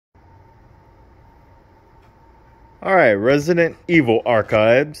Alright, Resident Evil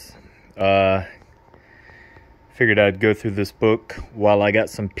Archives. Figured I'd go through this book while I got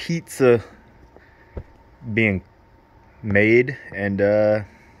some pizza being made, and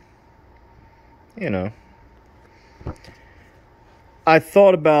I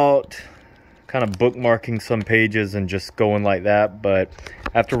thought about kind of bookmarking some pages and just going like that, but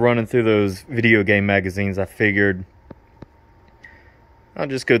after running through those video game magazines, I figured I'll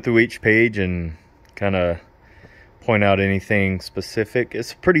just go through each page and kind of point out anything specific.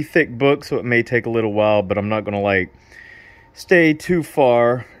 It's a pretty thick book, so it may take a little while, but I'm not going to stay too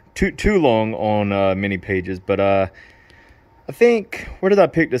long on many pages. But I think, where did I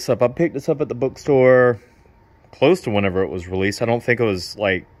pick this up? I picked this up at the bookstore close to whenever it was released. I don't think it was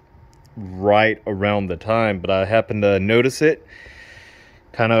right around the time, but I happened to notice it,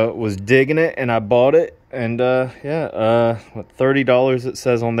 kind of was digging it, and I bought it. And $30 it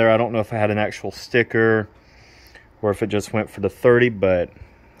says on there. I don't know if I had an actual sticker or if it just went for the 30, but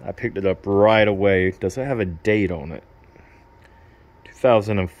I picked it up right away. Does it have a date on it?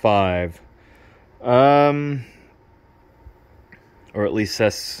 2005. Or at least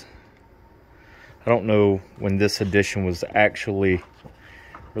that's, I don't know when this edition was actually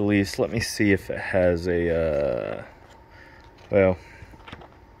released. Let me see if it has a, well,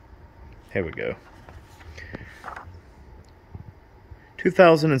 here we go.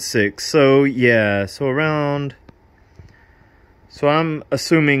 2006. So yeah, so I'm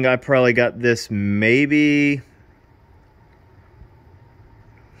assuming I probably got this maybe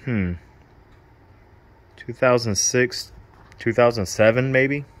 2006, 2007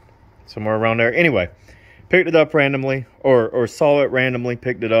 maybe, somewhere around there. Anyway, picked it up randomly, or saw it randomly,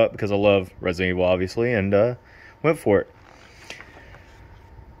 picked it up because I love Resident Evil, obviously, and went for it.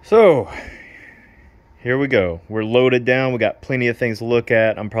 So here we go. We're loaded down. We got plenty of things to look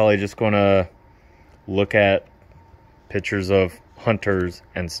at. I'm probably just going to look at pictures of hunters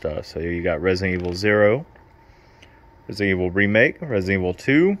and stuff. So you got Resident Evil 0, Resident Evil Remake, Resident Evil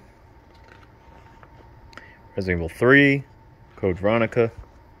 2, Resident Evil 3, Code Veronica,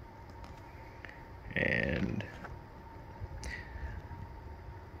 and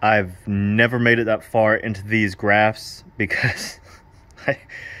I've never made it that far into these graphs because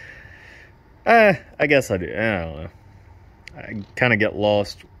I guess I do. I don't know. I kind of get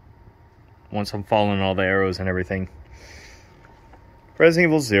lost once I'm following all the arrows and everything. Resident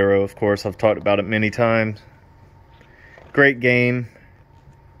Evil 0, of course, I've talked about it many times. Great game.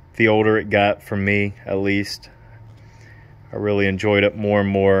 The older it got, for me, at least, I really enjoyed it more and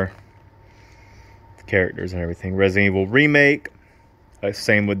more. The characters and everything. Resident Evil Remake,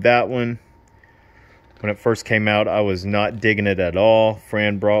 same with that one. When it first came out, I was not digging it at all.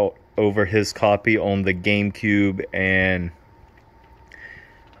 Fran brought over his copy on the GameCube, and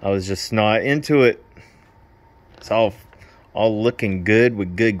I was just not into it. It's all looking good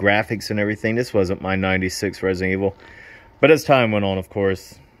with good graphics and everything. This wasn't my 96 Resident Evil. But as time went on, of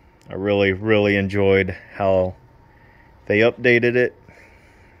course, I really, really enjoyed how they updated it.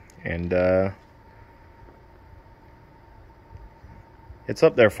 And it's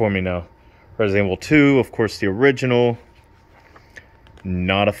up there for me now. Resident Evil 2, of course, the original.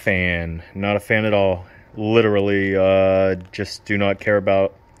 Not a fan. Not a fan at all. Literally, just do not care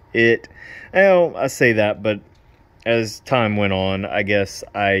about it. Well, I say that, but as time went on, I guess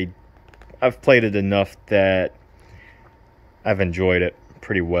I've played it enough that I've enjoyed it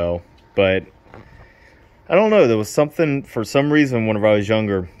pretty well. But I don't know, there was something, for some reason, whenever I was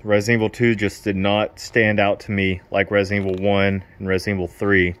younger, Resident Evil 2 just did not stand out to me like Resident Evil 1 and Resident Evil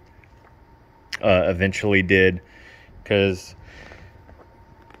 3 eventually did. Because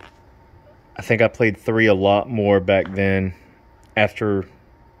I think I played 3 a lot more back then, after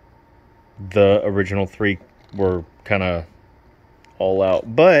the original 3 were kind of all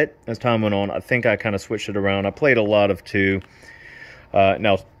out. But as time went on, I think I kind of switched it around. I played a lot of 2.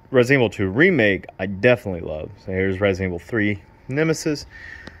 Now, Resident Evil 2 Remake, I definitely love. So here's Resident Evil 3 Nemesis.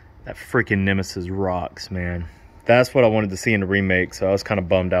 That freaking Nemesis rocks, man. That's what I wanted to see in the remake, so I was kind of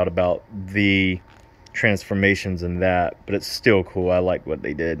bummed out about the transformations in that. But it's still cool. I like what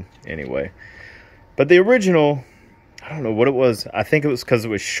they did anyway. But the original, I don't know what it was. I think it was because it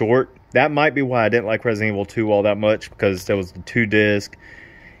was short. That might be why I didn't like Resident Evil 2 all that much, because there was the 2-disc,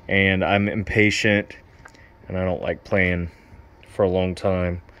 and I'm impatient, and I don't like playing for a long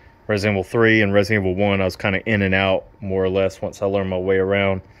time. Resident Evil 3 and Resident Evil 1, I was kind of in and out, more or less, once I learned my way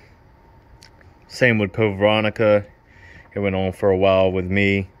around. Same with Code Veronica. It went on for a while with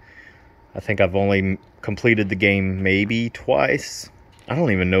me. I think I've only completed the game maybe twice. I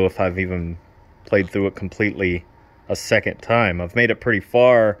don't even know if I've even played through it completely a second time. I've made it pretty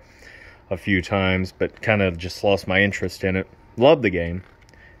far. a few times, but kind of just lost my interest in it. Love the game.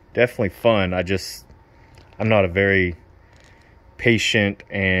 Definitely fun. I'm not a very patient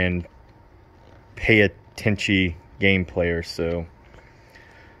and pay attention game player, so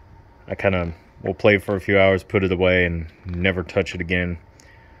I kind of will play for a few hours, put it away, and never touch it again.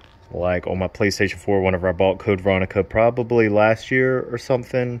 Like on my PlayStation 4, whenever I bought Code Veronica, probably last year or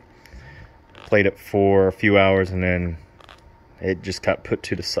something, played it for a few hours and then it just got put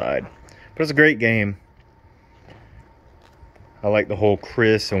to the side. But it's a great game. I like the whole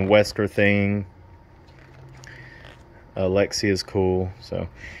Chris and Wesker thing. Lexi is cool. So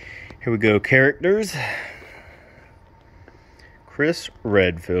here we go. Characters. Chris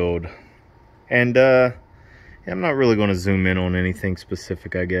Redfield. And I'm not really going to zoom in on anything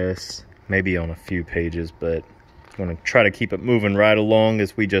specific, I guess. Maybe on a few pages, but I'm going to try to keep it moving right along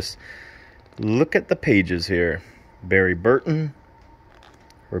as we just look at the pages here. Barry Burton.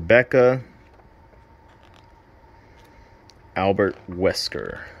 Rebecca. Albert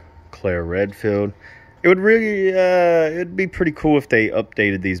Wesker. Claire Redfield. It would really, it'd be pretty cool if they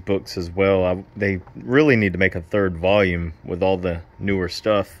updated these books as well. They really need to make a third volume with all the newer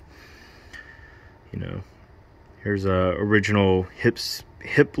stuff. You know, here's a original hip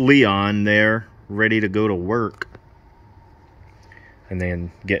Leon there, ready to go to work, and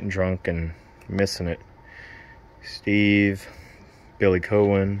then getting drunk and missing it. Steve, Billy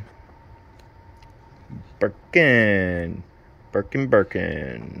Cohen, Birkin,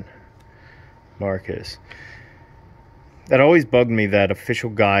 Marcus. That always bugged me that official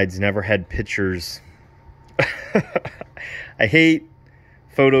guides never had pictures. I hate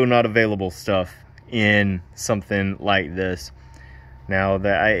photo not available stuff in something like this. Now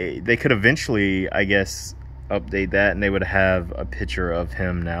that they could eventually, I guess, update that and they would have a picture of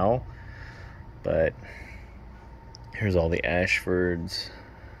him now. But here's all the Ashfords.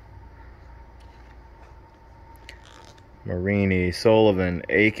 Marini, Sullivan,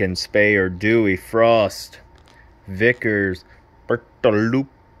 Aiken, Speyer, Dewey, Frost, Vickers, Bertolucci,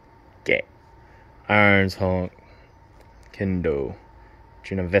 Irons, Honk, Kendo,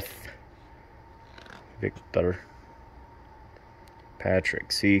 Genevieve, Victor,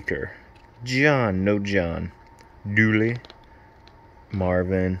 Patrick, Seeker, John, no John, Dooley,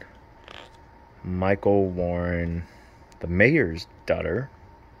 Marvin, Michael Warren, the mayor's daughter,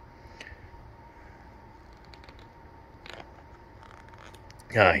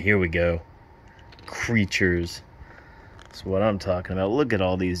 here we go. Creatures. That's what I'm talking about. Look at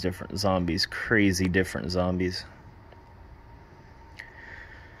all these different zombies. Crazy different zombies.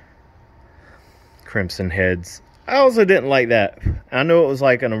 Crimson Heads. I also didn't like that. I know it was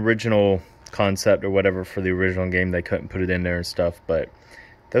like an original concept or whatever for the original game. They couldn't put it in there and stuff. But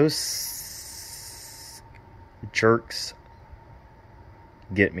those jerks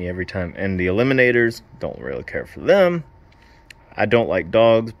get me every time. And the Eliminators, don't really care for them. I don't like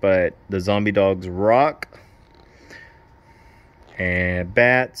dogs, but the zombie dogs rock. And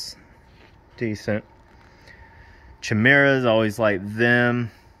bats, decent. Chimeras, always like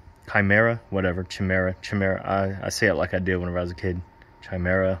them. Chimera, whatever, Chimera. I say it like I did whenever I was a kid.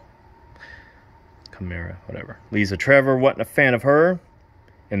 Chimera. Chimera, whatever. Lisa Trevor, wasn't a fan of her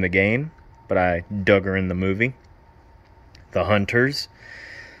in the game, but I dug her in the movie. The Hunters.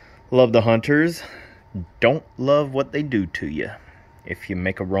 Love the Hunters. Don't love what they do to you if you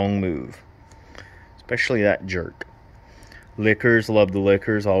make a wrong move. Especially that jerk. Lickers, love the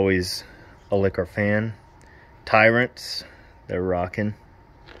Lickers. Always a Licker fan. Tyrants, they're rocking.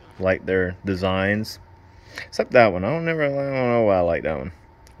 Like their designs. Except that one. I don't know why I like that one.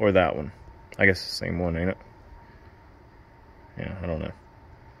 Or that one. I guess the same one, ain't it? Yeah, I don't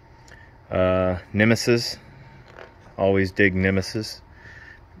know. Nemesis. Always dig Nemesis.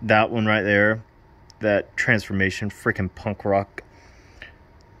 That one right there. That transformation, freaking punk rock.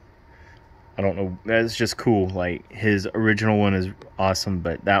 I don't know. That's just cool. Like, his original one is awesome,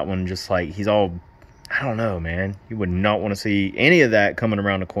 but that one just like, he's all, I don't know, man. You would not want to see any of that coming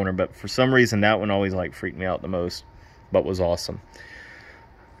around the corner, but for some reason, that one always like freaked me out the most, but was awesome.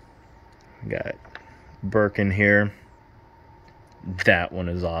 Got Birkin here. That one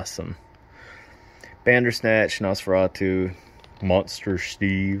is awesome. Bandersnatch, Nosferatu, Monster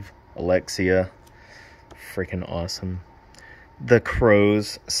Steve, Alexia. Freaking awesome. The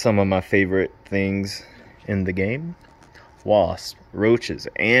Crows, some of my favorite things in the game. Wasps, roaches,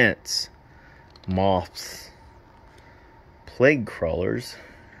 ants, moths, plague crawlers.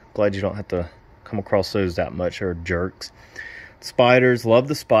 Glad you don't have to come across those that much, or jerks. Spiders, love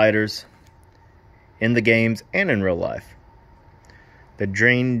the spiders in the games and in real life. The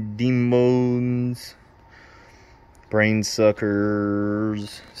Drain Demons, Brain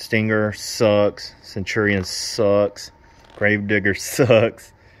Suckers. Stinger sucks. Centurion sucks. Gravedigger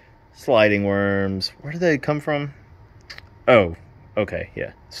sucks. Sliding Worms. Where do they come from? Oh, okay,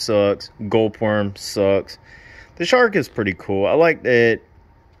 yeah. Sucks. Gulpworm sucks. The shark is pretty cool. I like it.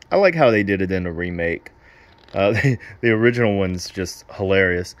 I like how they did it in the remake. The original one's just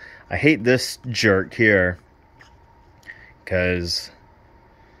hilarious. I hate this jerk here, because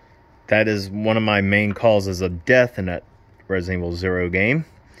that is one of my main causes of death in that Resident Evil 0 game.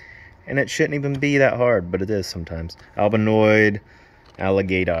 And it shouldn't even be that hard, but it is sometimes. Albinoid,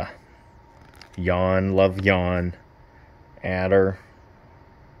 Alligator, Yawn, love Yawn, Adder,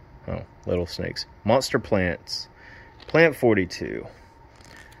 oh, Little Snakes, Monster Plants, Plant 42.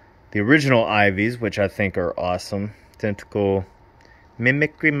 The original Ivies, which I think are awesome. Tentacle,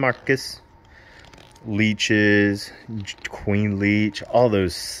 Mimicry Marcus, Leeches, Queen Leech. All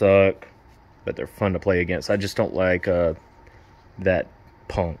those suck, but they're fun to play against. I just don't like that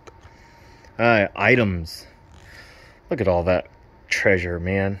punk. Items. Look at all that treasure,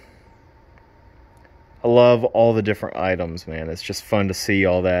 man. I love all the different items, man. It's just fun to see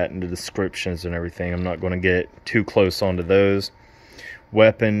all that and the descriptions and everything. I'm not going to get too close onto those.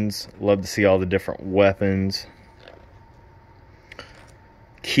 Weapons. Love to see all the different weapons.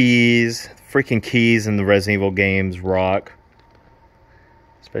 Keys. Freaking keys in the Resident Evil games rock.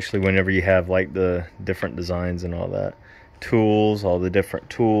 Especially whenever you have like the different designs and all that. Tools. All the different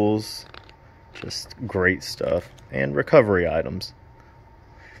tools. Just great stuff. And recovery items.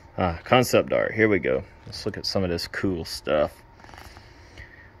 Concept art. Here we go. Let's look at some of this cool stuff.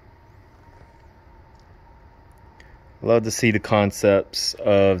 Love to see the concepts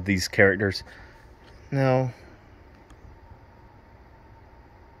of these characters. Now,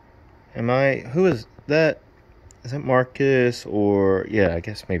 who is that? Is it Marcus or, yeah, I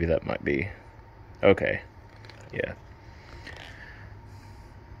guess maybe that might be. Okay, yeah.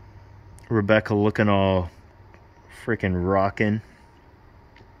 Rebecca looking all freaking rockin'.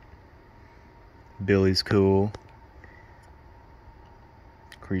 Billy's cool.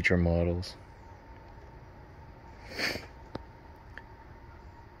 Creature models.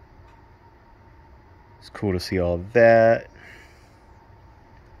 It's cool to see all that.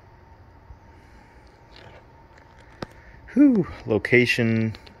 Whew,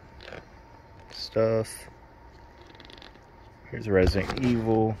 location stuff. Here's Resident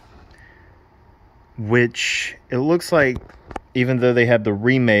Evil, which it looks like, even though they have the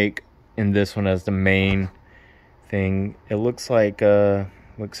remake in this one as the main thing, it looks like,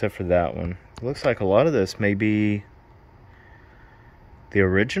 except for that one, it looks like a lot of this may be the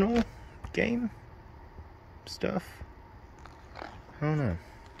original game stuff. I don't know.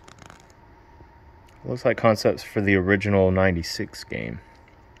 It looks like concepts for the original 96 game.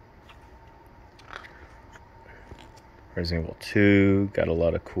 Resident Evil 2, got a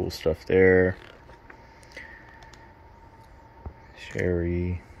lot of cool stuff there.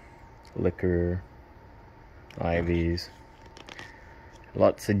 Sherry, liquor, Ivies.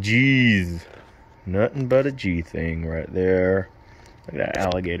 Lots of G's. Nothing but a G thing right there. Look at that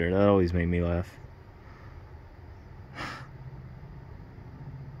alligator. That always made me laugh.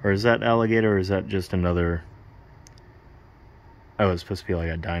 Or is that alligator, or is that just another... Oh, it's supposed to be like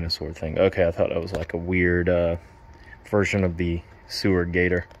a dinosaur thing. Okay, I thought that was like a weird version of the sewer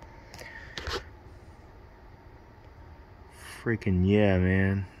gator. Freaking yeah,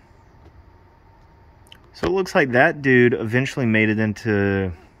 man. So it looks like that dude eventually made it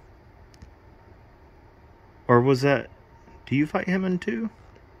into... Or was that... Do you fight him in 2?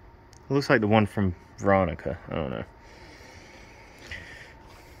 It looks like the one from Veronica. I don't know.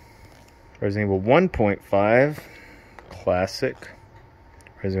 Resident Evil 1.5. Classic.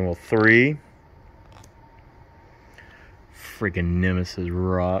 Resident Evil 3. Freaking Nemesis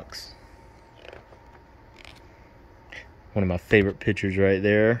rocks. One of my favorite pictures right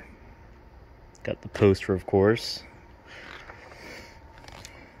there. Got the poster, of course.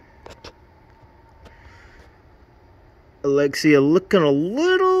 Alexia looking a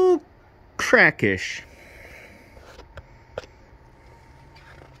little crackish.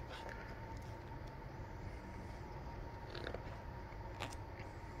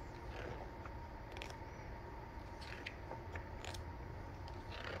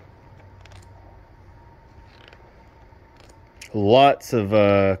 Lots of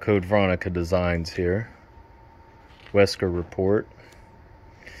Code Veronica designs here. Wesker Report.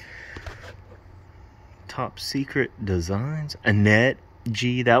 Top Secret Designs. Annette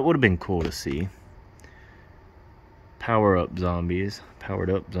G. That would have been cool to see. Power Up Zombies. Powered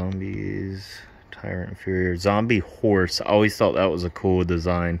Up Zombies. Tyrant Inferior. Zombie Horse. I always thought that was a cool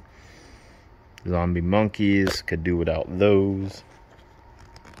design. Zombie monkeys, could do without those.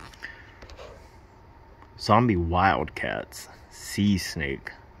 Zombie wildcats. Sea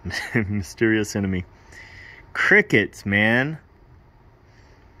snake. Mysterious enemy. Crickets, man.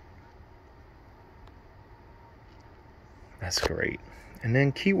 That's great. And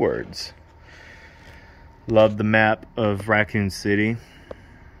then keywords. Love the map of Raccoon City.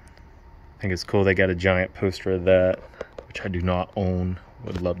 I think it's cool they got a giant poster of that, which I do not own.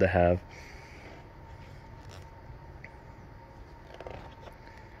 Would love to have.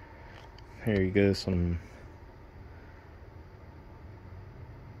 Here you go, some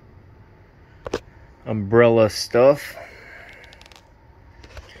umbrella stuff.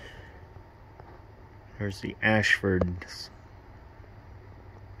 There's the Ashfords.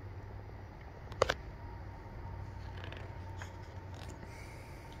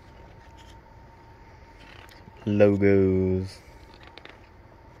 Logos.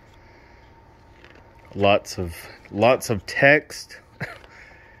 Lots of text.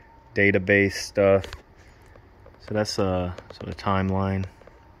 Database stuff. So that's a sort of timeline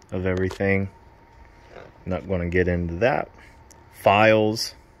of everything. Not going to get into that.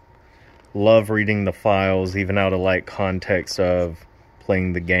 Files. Love reading the files, even out of like context of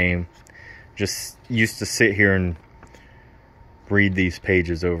playing the game. Just used to sit here and read these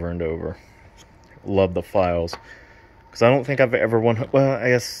pages over and over. Love the files, because I don't think I've ever well, I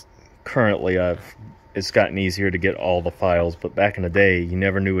guess currently it's gotten easier to get all the files, but back in the day you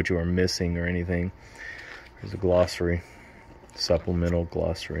never knew what you were missing or anything. There's a glossary, supplemental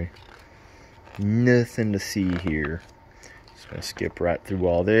glossary. Nothing to see here. Just gonna skip right through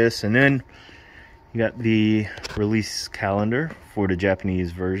all this, and then you got the release calendar for the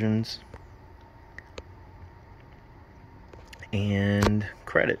Japanese versions and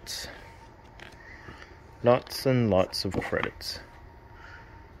credits. Lots and lots of credits.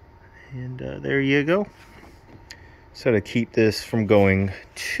 And there you go. So to keep this from going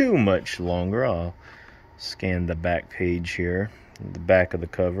too much longer, I'll scan the back page here, the back of the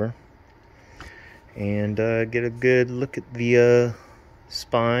cover, and get a good look at the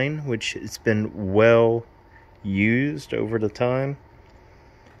spine, which it's been well used over the time.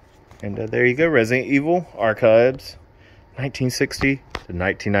 And there you go, Resident Evil Archives, 1960 to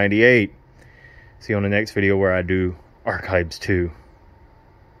 1998. See you on the next video where I do Archives 2.